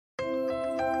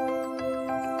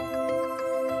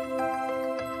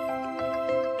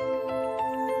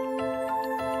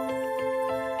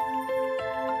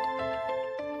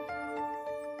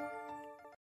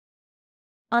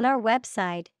On our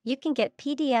website, you can get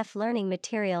PDF learning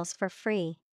materials for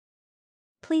free.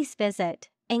 Please visit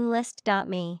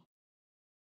englist.me.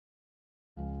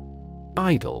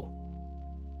 Idol.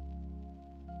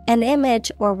 An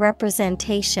image or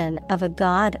representation of a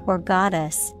god or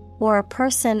goddess, or a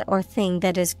person or thing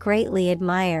that is greatly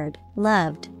admired,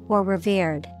 loved, or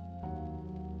revered.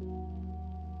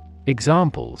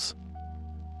 Examples: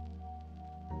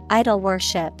 Idol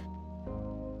worship.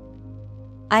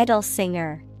 Idol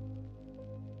singer.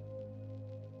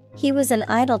 He was an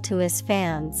idol to his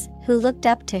fans, who looked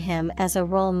up to him as a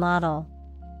role model.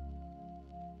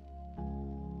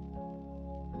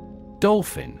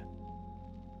 Dolphin.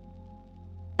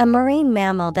 A marine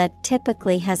mammal that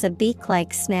typically has a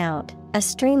beak-like snout, a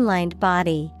streamlined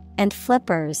body, and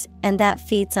flippers, and that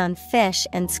feeds on fish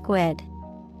and squid.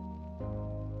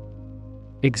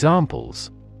 Examples: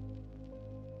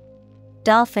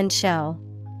 Dolphin show.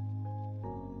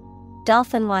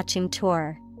 Dolphin watching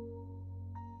tour.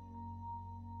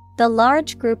 The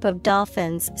large group of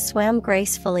dolphins swam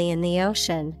gracefully in the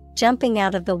ocean, jumping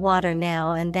out of the water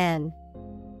now and then.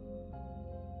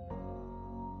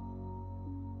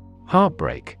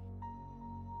 Heartbreak.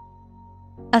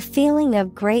 A feeling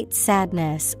of great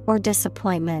sadness or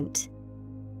disappointment.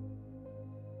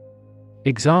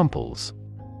 Examples: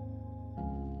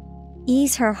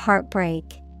 Ease her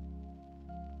heartbreak.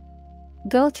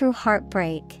 Go through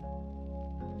heartbreak.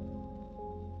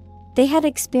 They had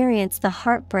experienced the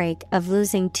heartbreak of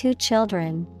losing 2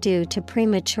 children due to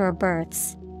premature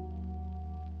births.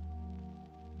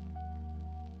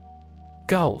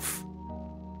 Gulf.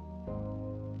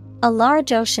 A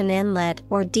large ocean inlet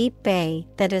or deep bay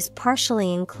that is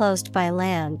partially enclosed by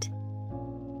land.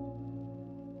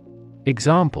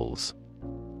 Examples: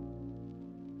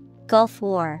 Gulf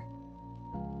War.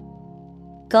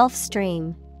 Gulf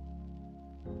Stream.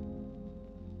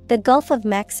 The Gulf of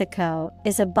Mexico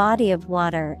is a body of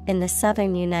water in the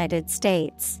southern United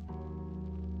States.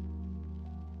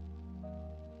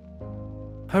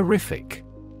 Horrific.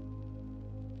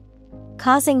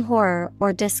 Causing horror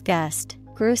or disgust,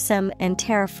 gruesome and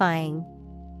terrifying.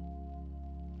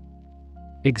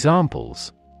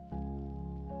 Examples: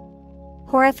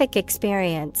 Horrific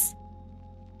experience.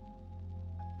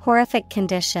 Horrific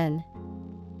condition.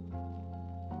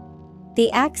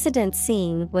 The accident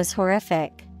scene was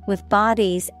horrific, with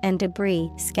bodies and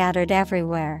debris scattered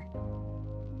everywhere.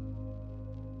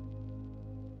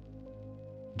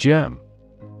 Germ.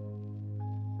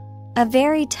 A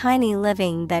very tiny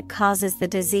living that causes the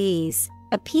disease,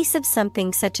 a piece of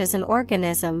something such as an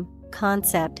organism,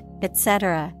 concept,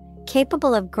 etc.,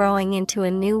 capable of growing into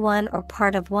a new one or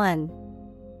part of one.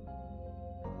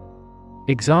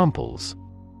 Examples: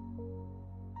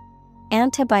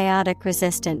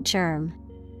 Antibiotic-resistant germ.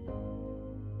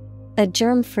 A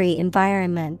germ-free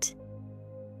environment.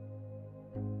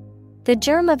 The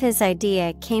germ of his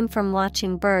idea came from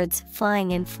watching birds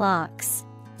flying in flocks.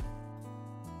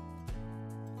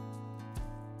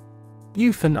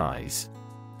 Euthanize.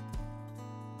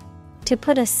 To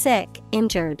put a sick,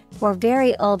 injured, or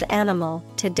very old animal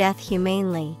to death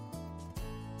humanely.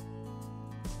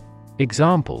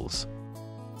 Examples: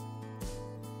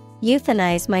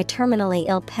 Euthanize my terminally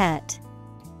ill pet.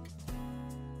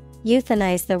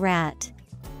 Euthanize the rat.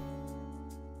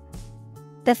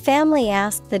 The family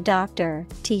asked the doctor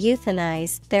to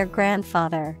euthanize their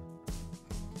grandfather.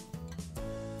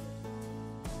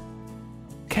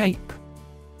 Cape.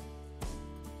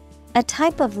 A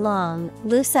type of long,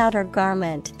 loose outer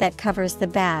garment that covers the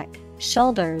back,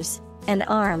 shoulders, and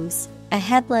arms, a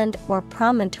headland or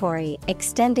promontory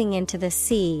extending into the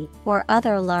sea or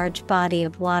other large body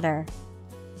of water.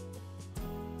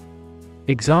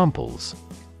 Examples: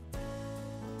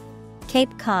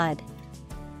 Cape Cod.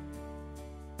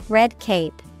 Red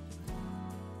cape.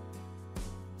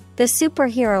 The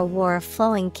superhero wore a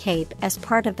flowing cape as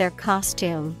part of their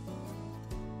costume.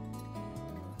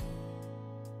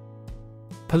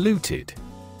 Polluted.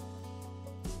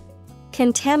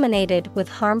 Contaminated with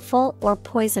harmful or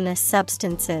poisonous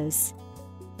substances.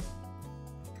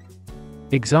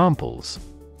 Examples: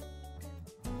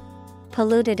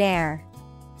 Polluted air.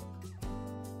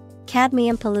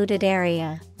 Cadmium polluted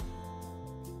area.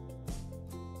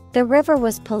 The river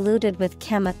was polluted with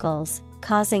chemicals,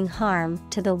 causing harm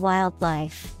to the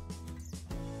wildlife.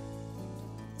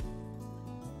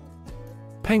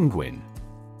 Penguin.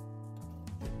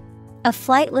 A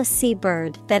flightless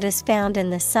seabird that is found in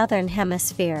the southern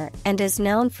hemisphere and is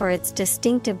known for its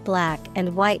distinctive black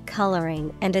and white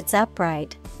coloring and its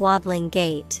upright, waddling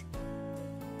gait.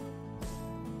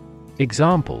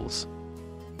 Examples: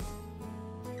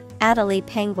 Adelie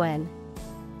penguin.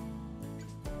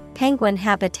 Penguin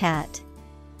habitat.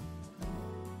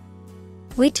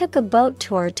 We took a boat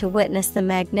tour to witness the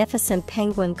magnificent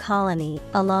penguin colony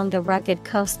along the rugged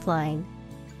coastline.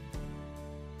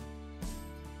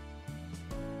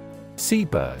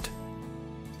 Seabird.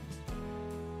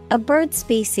 A bird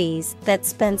species that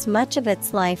spends much of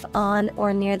its life on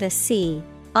or near the sea,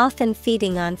 often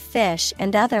feeding on fish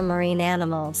and other marine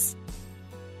animals.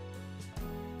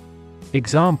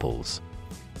 Examples: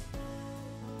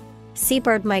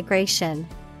 Seabird migration,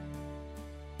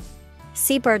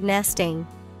 seabird nesting.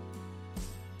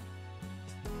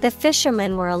 The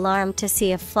fishermen were alarmed to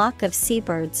see a flock of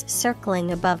seabirds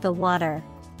circling above the water.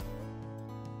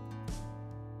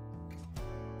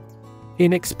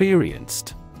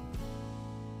 Inexperienced.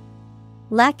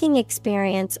 Lacking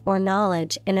experience or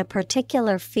knowledge in a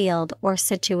particular field or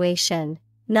situation,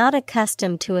 not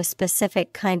accustomed to a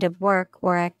specific kind of work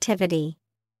or activity.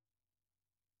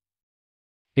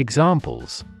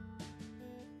 Examples: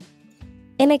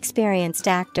 Inexperienced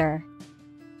actor,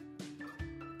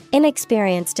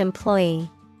 inexperienced employee.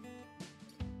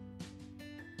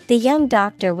 The young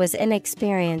doctor was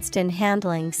inexperienced in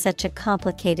handling such a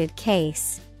complicated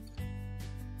case.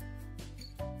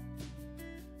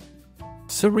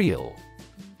 Surreal.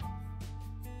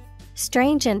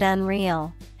 Strange and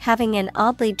unreal, having an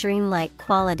oddly dreamlike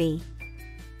quality.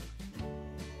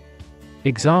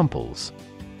 Examples: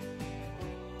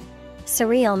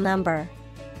 Surreal number,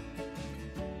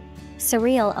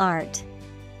 surreal art.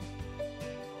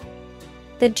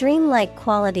 The dreamlike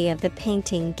quality of the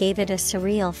painting gave it a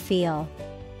surreal feel.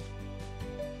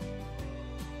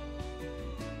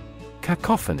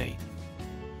 Cacophony.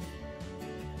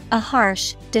 A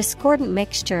harsh, discordant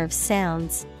mixture of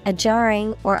sounds, a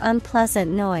jarring or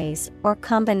unpleasant noise or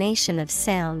combination of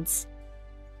sounds.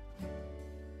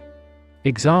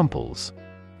 Examples: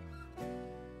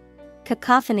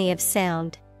 Cacophony of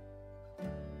sound,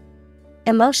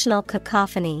 emotional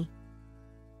cacophony.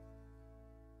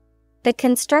 The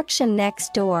construction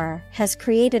next door has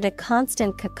created a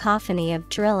constant cacophony of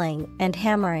drilling and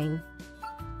hammering.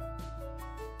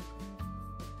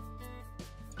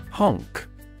 Honk.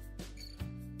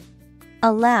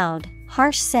 A loud,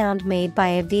 harsh sound made by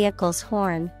a vehicle's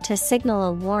horn to signal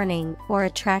a warning or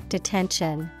attract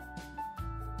attention.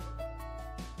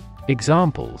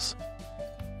 Examples: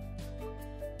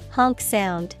 Honk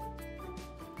sound,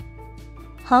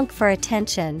 honk for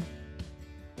attention.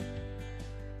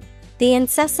 The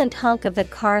incessant honk of the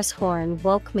car's horn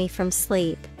woke me from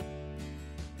sleep.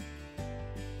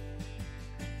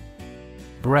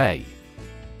 Bray.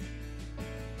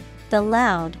 The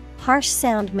loud, harsh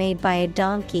sound made by a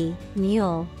donkey,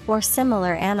 mule, or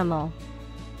similar animal.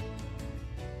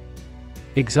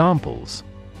 Examples: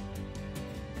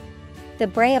 The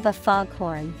bray of a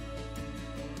foghorn.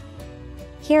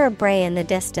 Hear a bray in the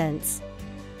distance.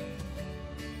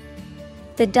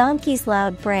 The donkey's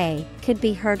loud bray could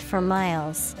be heard for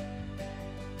miles.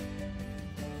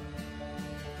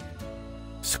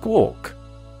 Squawk.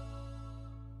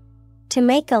 To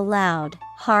make a loud,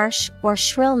 harsh, or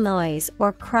shrill noise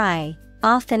or cry,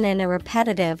 often in a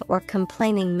repetitive or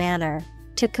complaining manner,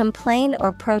 to complain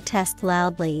or protest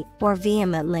loudly or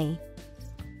vehemently.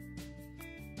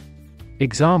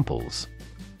 Examples: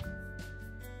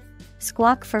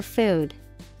 Squawk for food.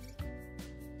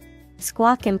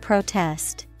 Squawk in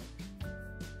protest.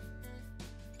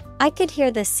 I could hear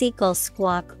the seagulls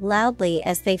squawk loudly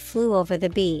as they flew over the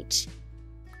beach.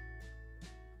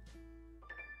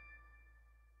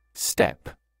 Steppe.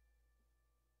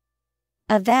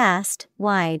 A vast,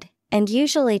 wide, and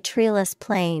usually treeless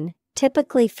plain,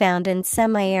 typically found in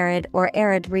semi-arid or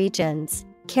arid regions,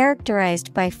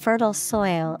 characterized by fertile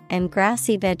soil and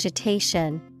grassy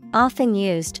vegetation, often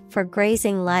used for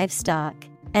grazing livestock,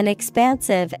 an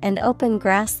expansive and open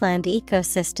grassland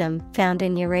ecosystem found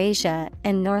in Eurasia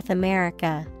and North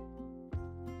America.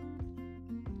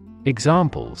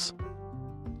 Examples: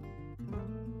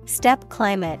 Steppe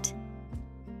climate,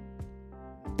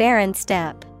 barren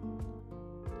steppe.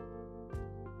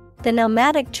 The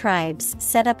nomadic tribes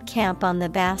set up camp on the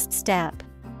vast steppe.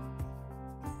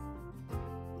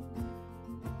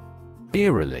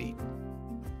 Eerily.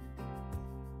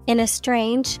 In a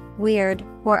strange, weird,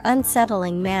 or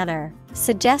unsettling manner,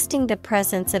 suggesting the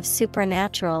presence of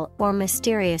supernatural or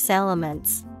mysterious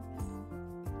elements.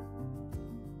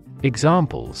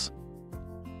 Examples: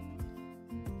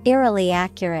 Eerily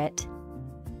accurate,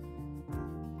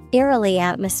 eerily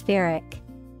atmospheric.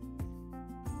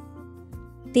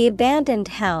 The abandoned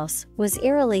house was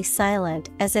eerily silent,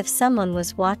 as if someone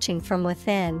was watching from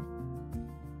within.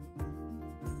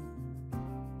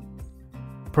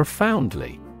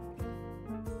 Profoundly.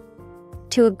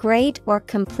 To a great or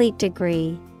complete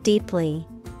degree, deeply.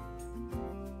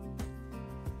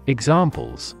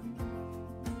 Examples: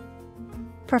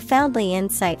 Profoundly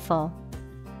insightful.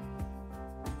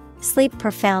 Sleep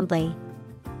profoundly.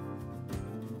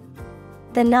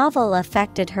 The novel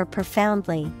affected her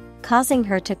profoundly, causing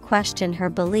her to question her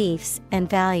beliefs and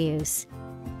values.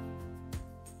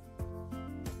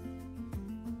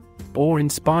 Or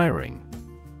inspiring.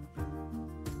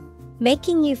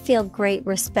 Making you feel great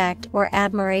respect or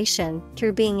admiration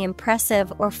through being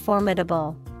impressive or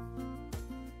formidable.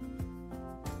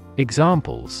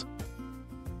 Examples: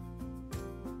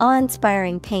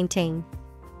 Awe-inspiring painting.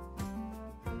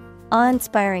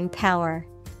 Awe-inspiring power.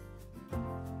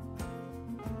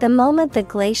 The moment the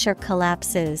glacier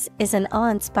collapses is an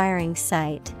awe-inspiring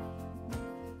sight.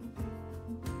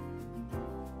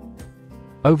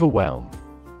 Overwhelm.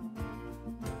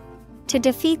 To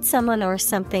defeat someone or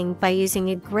something by using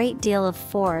a great deal of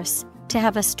force, to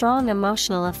have a strong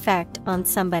emotional effect on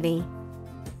somebody.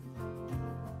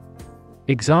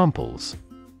 Examples: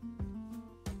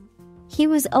 He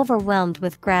was overwhelmed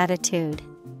with gratitude.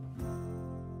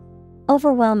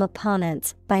 Overwhelm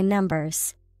opponents by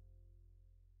numbers.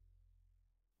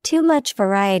 Too much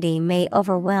variety may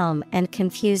overwhelm and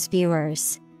confuse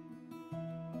viewers.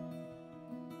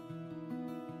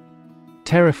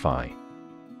 Terrify.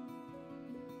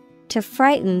 To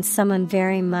frighten someone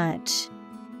very much.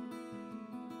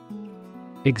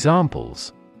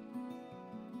 Examples: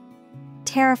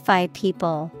 Terrify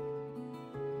people.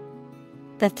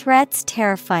 The threats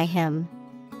terrify him.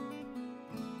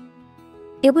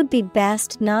 It would be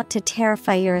best not to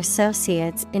terrify your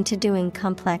associates into doing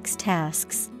complex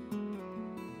tasks.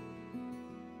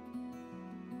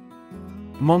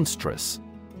 Monstrous.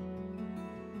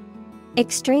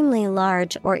 Extremely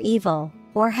large or evil,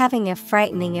 or having a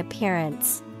frightening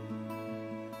appearance.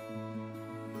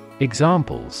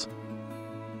 Examples: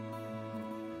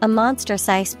 A monstrous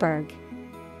iceberg.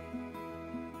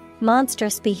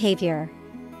 Monstrous behavior.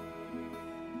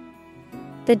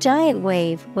 The giant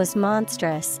wave was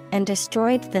monstrous and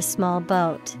destroyed the small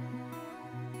boat.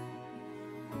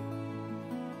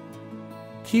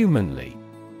 Humanly.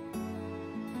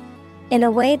 In a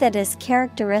way that is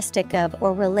characteristic of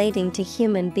or relating to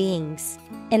human beings.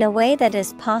 In a way that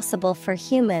is possible for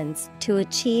humans to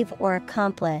achieve or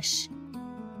accomplish.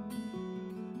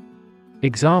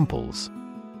 Examples: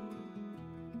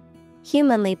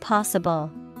 Humanly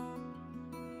possible.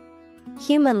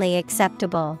 Humanly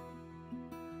acceptable.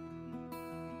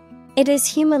 It is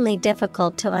humanly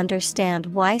difficult to understand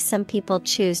why some people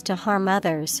choose to harm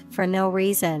others for no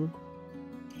reason.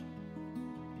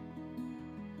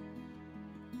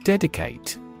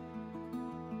 Dedicate.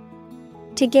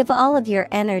 To give all of your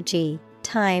energy,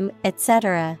 time,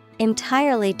 etc.,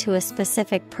 entirely to a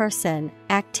specific person,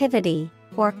 activity,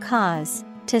 or cause,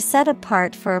 to set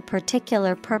apart for a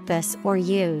particular purpose or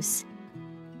use.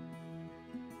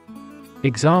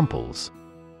 Examples: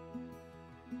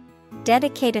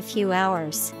 Dedicate a few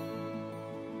hours.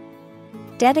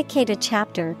 Dedicate a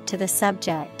chapter to the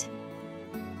subject.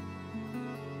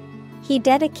 He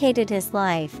dedicated his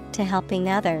life to helping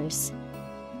others.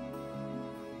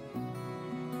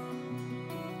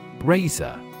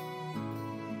 Razor.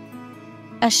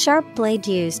 A sharp blade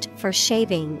used for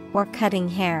shaving or cutting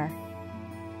hair.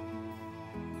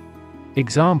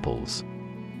 Examples: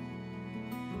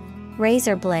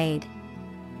 Razor blade.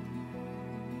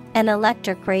 An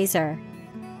electric razor.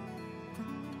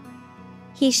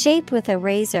 He shaved with a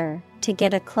razor to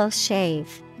get a close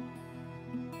shave.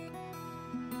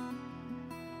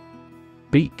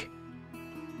 Beak.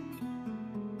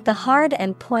 The hard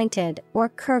and pointed or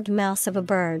curved mouth of a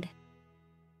bird.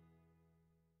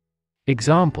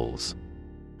 Examples: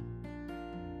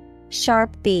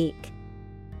 Sharp beak.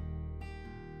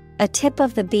 A tip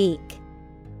of the beak.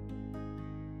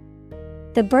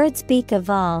 The bird's beak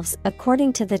evolves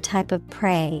according to the type of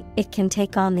prey it can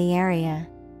take on the area.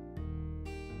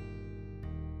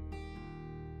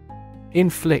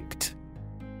 Inflict.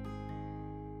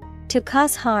 To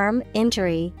cause harm,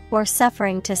 injury, or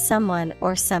suffering to someone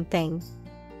or something.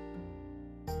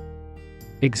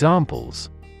 Examples: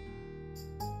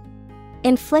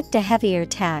 Inflict a heavier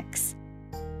tax.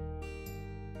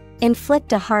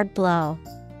 Inflict a hard blow.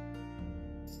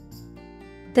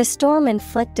 The storm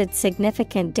inflicted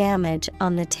significant damage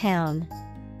on the town.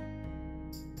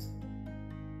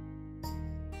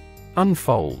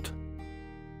 Unfold.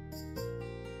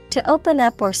 To open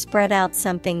up or spread out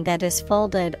something that is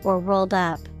folded or rolled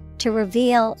up. To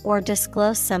reveal or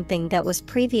disclose something that was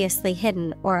previously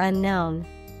hidden or unknown.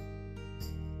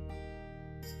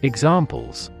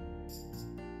 Examples: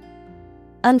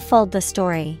 Unfold the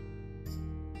story.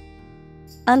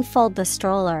 Unfold the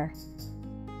stroller.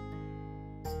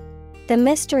 The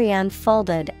mystery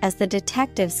unfolded as the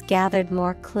detectives gathered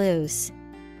more clues.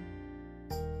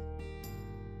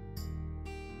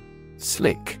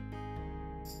 Slick.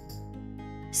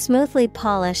 Smoothly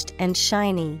polished and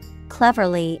shiny,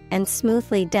 cleverly and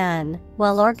smoothly done,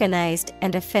 well organized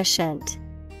and efficient.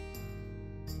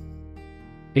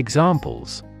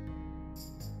 Examples: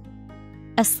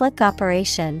 A slick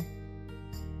operation.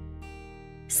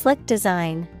 Slick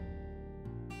design.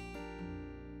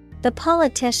 The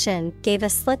politician gave a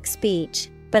slick speech,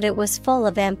 but it was full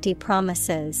of empty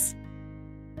promises.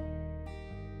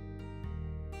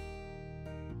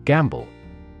 Gamble.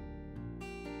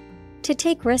 To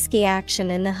take risky action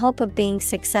in the hope of being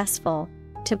successful,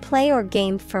 to play or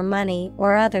game for money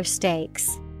or other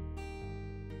stakes.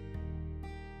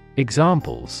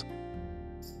 Examples: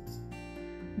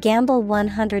 Gamble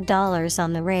 $100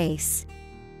 on the race.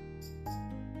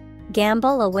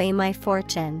 Gamble away my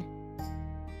fortune.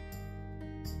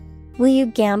 Will you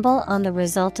gamble on the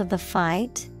result of the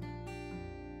fight?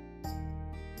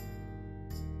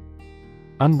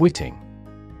 Unwitting.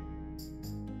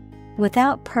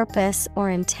 Without purpose or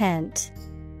intent.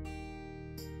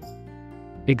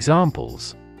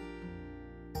 Examples: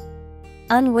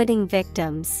 Unwitting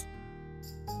victims.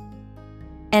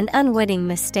 An unwitting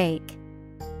mistake.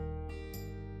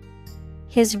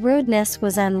 His rudeness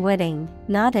was unwitting,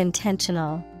 not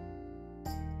intentional.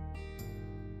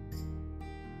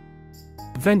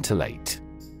 Ventilate.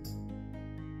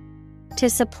 To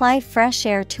supply fresh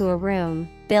air to a room,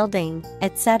 building,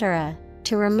 etc.,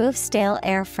 to remove stale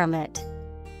air from it.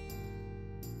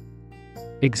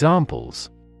 Examples: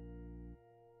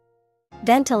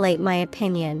 Ventilate my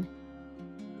opinion.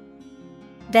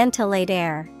 Ventilate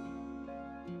air.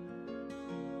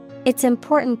 It's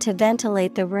important to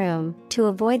ventilate the room to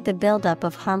avoid the buildup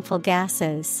of harmful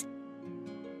gases.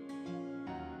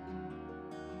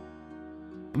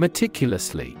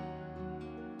 Meticulously.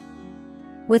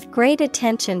 With great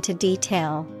attention to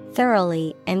detail,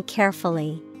 thoroughly and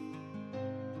carefully.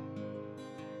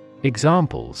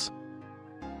 Examples: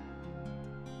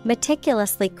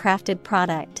 Meticulously crafted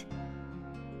product.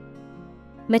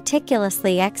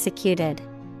 Meticulously executed.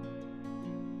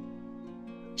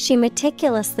 She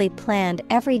meticulously planned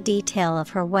every detail of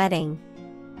her wedding.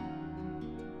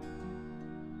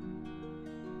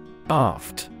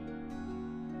 Aft.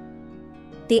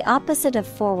 The opposite of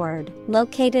forward,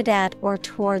 located at or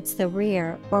towards the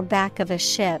rear or back of a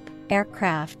ship,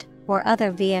 aircraft, or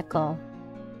other vehicle.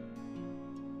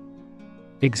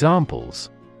 Examples: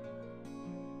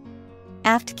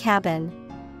 Aft cabin.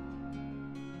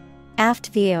 Aft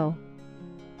view.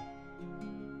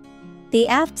 The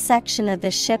aft section of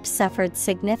the ship suffered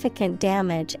significant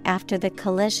damage after the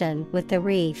collision with the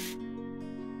reef.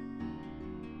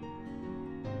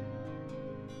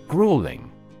 Grueling.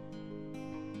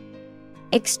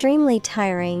 Extremely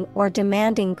tiring or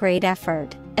demanding great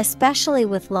effort, especially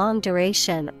with long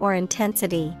duration or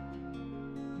intensity.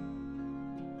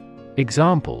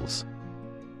 Examples: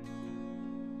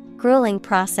 Grueling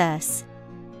process.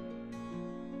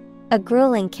 A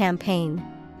grueling campaign.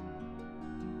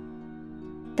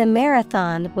 The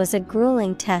marathon was a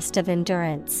grueling test of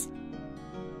endurance.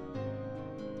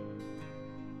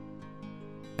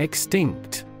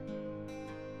 Extinct.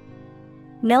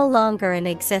 No longer in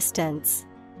existence.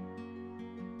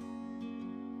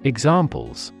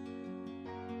 Examples: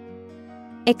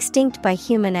 Extinct by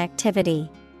human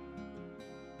activity.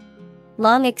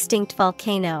 Long extinct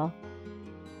volcano.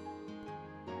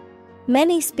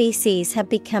 Many species have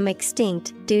become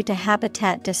extinct due to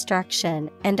habitat destruction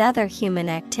and other human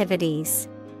activities.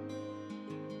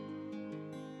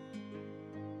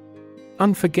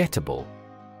 Unforgettable.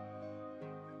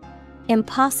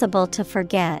 Impossible to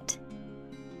forget.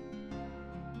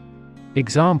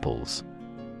 Examples: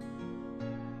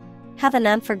 Have an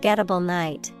unforgettable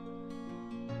night.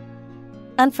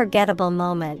 Unforgettable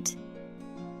moment.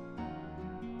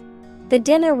 The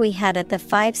dinner we had at the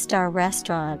 5-star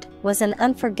restaurant was an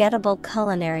unforgettable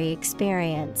culinary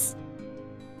experience.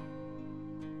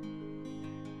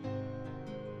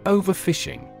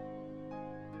 Overfishing.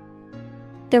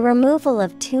 The removal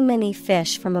of too many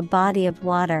fish from a body of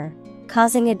water,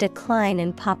 causing a decline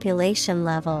in population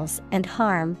levels and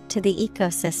harm to the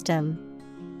ecosystem.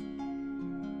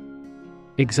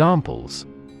 Examples: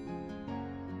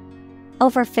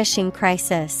 Overfishing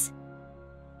crisis.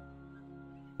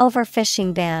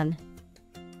 Overfishing ban.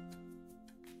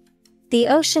 The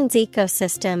ocean's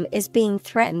ecosystem is being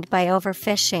threatened by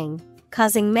overfishing,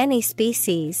 causing many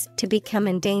species to become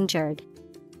endangered.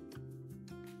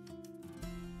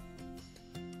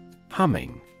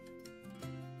 Humming.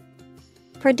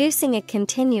 producing a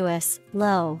continuous,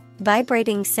 low,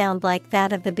 vibrating sound like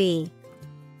that of the bee.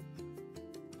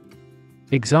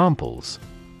 Examples: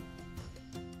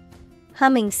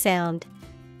 Humming sound.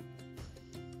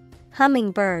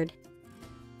 Hummingbird.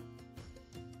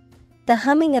 The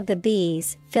humming of the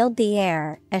bees filled the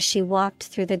air as she walked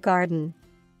through the garden.